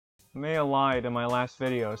I may have lied in my last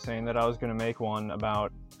video saying that I was going to make one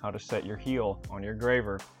about how to set your heel on your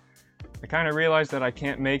graver. I kind of realized that I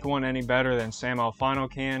can't make one any better than Sam Alfano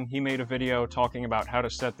can. He made a video talking about how to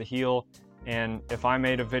set the heel, and if I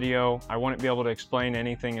made a video, I wouldn't be able to explain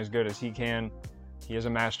anything as good as he can. He is a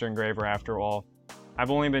master engraver after all. I've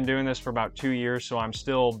only been doing this for about 2 years, so I'm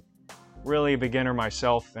still really a beginner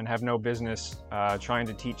myself and have no business trying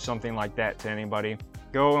to teach something like that to anybody.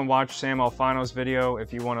 Go and watch Sam Alfano's video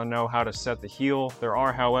if you want to know how to set the heel. There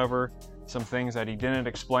are, however, some things that he didn't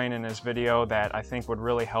explain in his video that I think would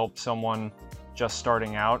really help someone just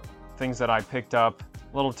starting out. Things that I picked up,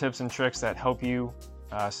 little tips and tricks that help you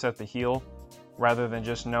set the heel rather than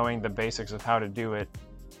just knowing the basics of how to do it.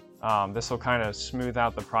 This will kind of smooth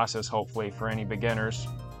out the process hopefully for any beginners.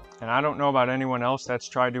 And I don't know about anyone else that's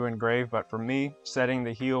tried to engrave, but for me, setting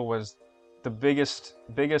the heel was the biggest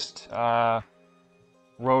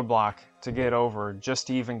roadblock to get over just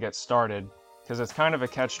to even get started, because it's kind of a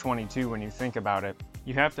catch-22 when you think about it.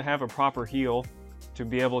 You have to have a proper heel to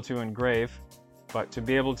be able to engrave, but to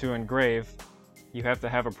be able to engrave, you have to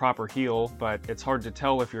have a proper heel, but it's hard to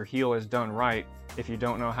tell if your heel is done right if you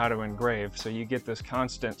don't know how to engrave. So you get this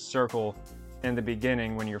constant circle in the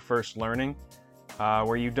beginning when you're first learning,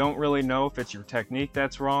 where you don't really know if it's your technique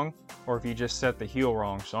that's wrong or if you just set the heel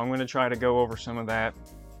wrong. So I'm going to try to go over some of that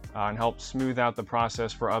and help smooth out the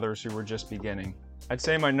process for others who are just beginning. I'd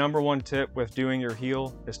say my number one tip with doing your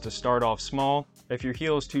heel is to start off small. If your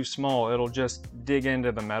heel is too small, it'll just dig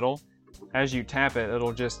into the metal. As you tap it,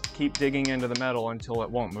 it'll just keep digging into the metal until it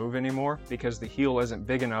won't move anymore because the heel isn't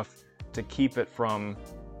big enough to keep it from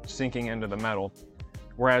sinking into the metal.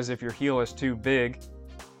 Whereas if your heel is too big,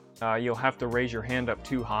 you'll have to raise your hand up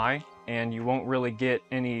too high and you won't really get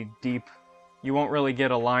you won't really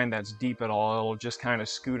get a line that's deep at all. It'll just kind of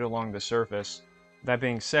scoot along the surface. That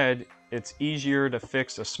being said, it's easier to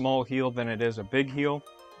fix a small heel than it is a big heel.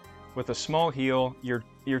 With a small heel,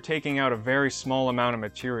 you're taking out a very small amount of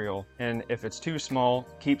material, and if it's too small,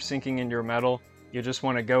 keep sinking in your metal. You just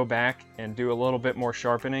want to go back and do a little bit more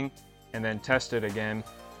sharpening and then test it again.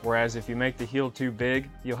 Whereas if you make the heel too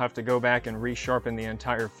big, you'll have to go back and resharpen the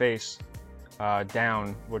entire face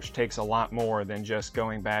down, which takes a lot more than just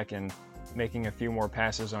going back and making a few more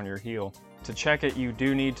passes on your heel. To check it, you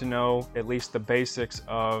do need to know at least the basics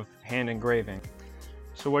of hand engraving.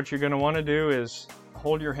 So what you're going to want to do is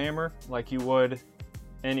hold your hammer like you would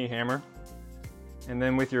any hammer, and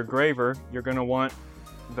then with your graver, you're going to want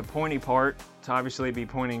the pointy part to obviously be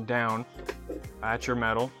pointing down at your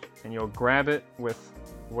metal, and you'll grab it with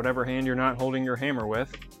whatever hand you're not holding your hammer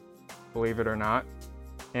with, believe it or not,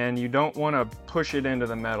 and you don't want to push it into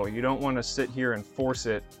the metal. You don't want to sit here and force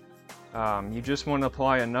it. You just want to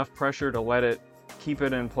apply enough pressure to let it keep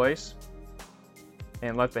it in place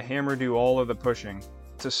and let the hammer do all of the pushing.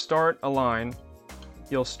 To start a line,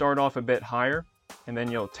 you'll start off a bit higher and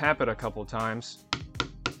then you'll tap it a couple times,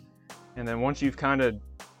 and then once you've kind of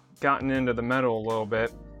gotten into the metal a little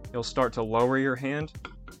bit, you'll start to lower your hand,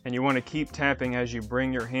 and you want to keep tapping as you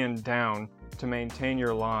bring your hand down to maintain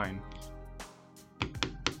your line.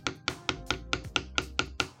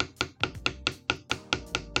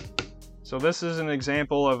 So this is an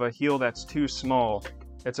example of a heel that's too small.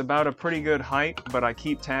 It's about a pretty good height, but I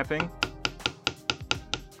keep tapping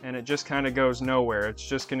and it just kind of goes nowhere. It's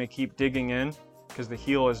just going to keep digging in because the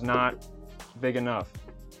heel is not big enough.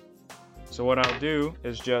 So what I'll do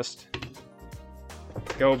is just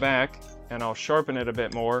go back and I'll sharpen it a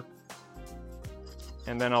bit more,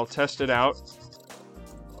 and then I'll test it out,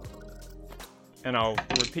 and I'll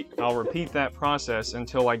repeat that process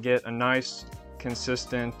until I get a nice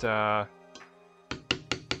consistent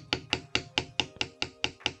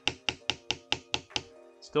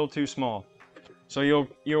still too small. So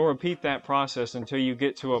you'll repeat that process until you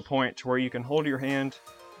get to a point to where you can hold your hand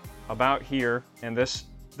about here, and this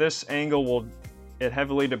angle it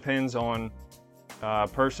heavily depends on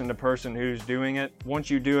person to person who's doing it. Once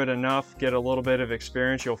you do it enough, get a little bit of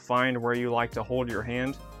experience, you'll find where you like to hold your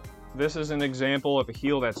hand. This is an example of a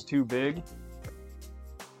heel that's too big.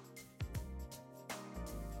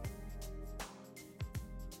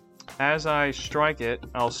 As I strike it,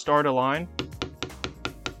 I'll start a line,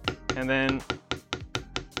 and then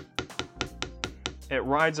it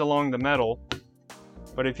rides along the metal,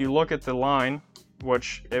 but if you look at the line,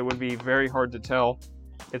 which it would be very hard to tell,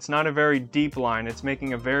 it's not a very deep line. It's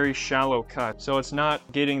making a very shallow cut, so it's not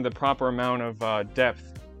getting the proper amount of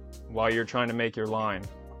depth while you're trying to make your line.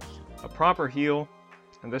 A proper heel,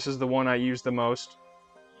 and this is the one I use the most,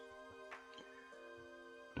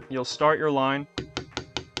 you'll start your line,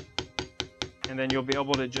 and then you'll be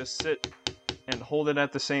able to just sit and hold it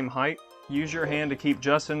at the same height. Use your hand to keep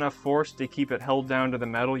just enough force to keep it held down to the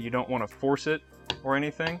metal. You don't want to force it or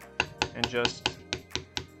anything, and just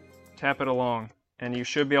tap it along. And you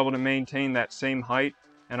should be able to maintain that same height,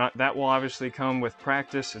 and that will obviously come with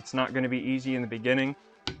practice. It's not going to be easy in the beginning,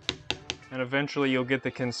 and eventually you'll get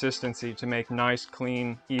the consistency to make nice,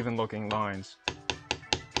 clean, even looking lines.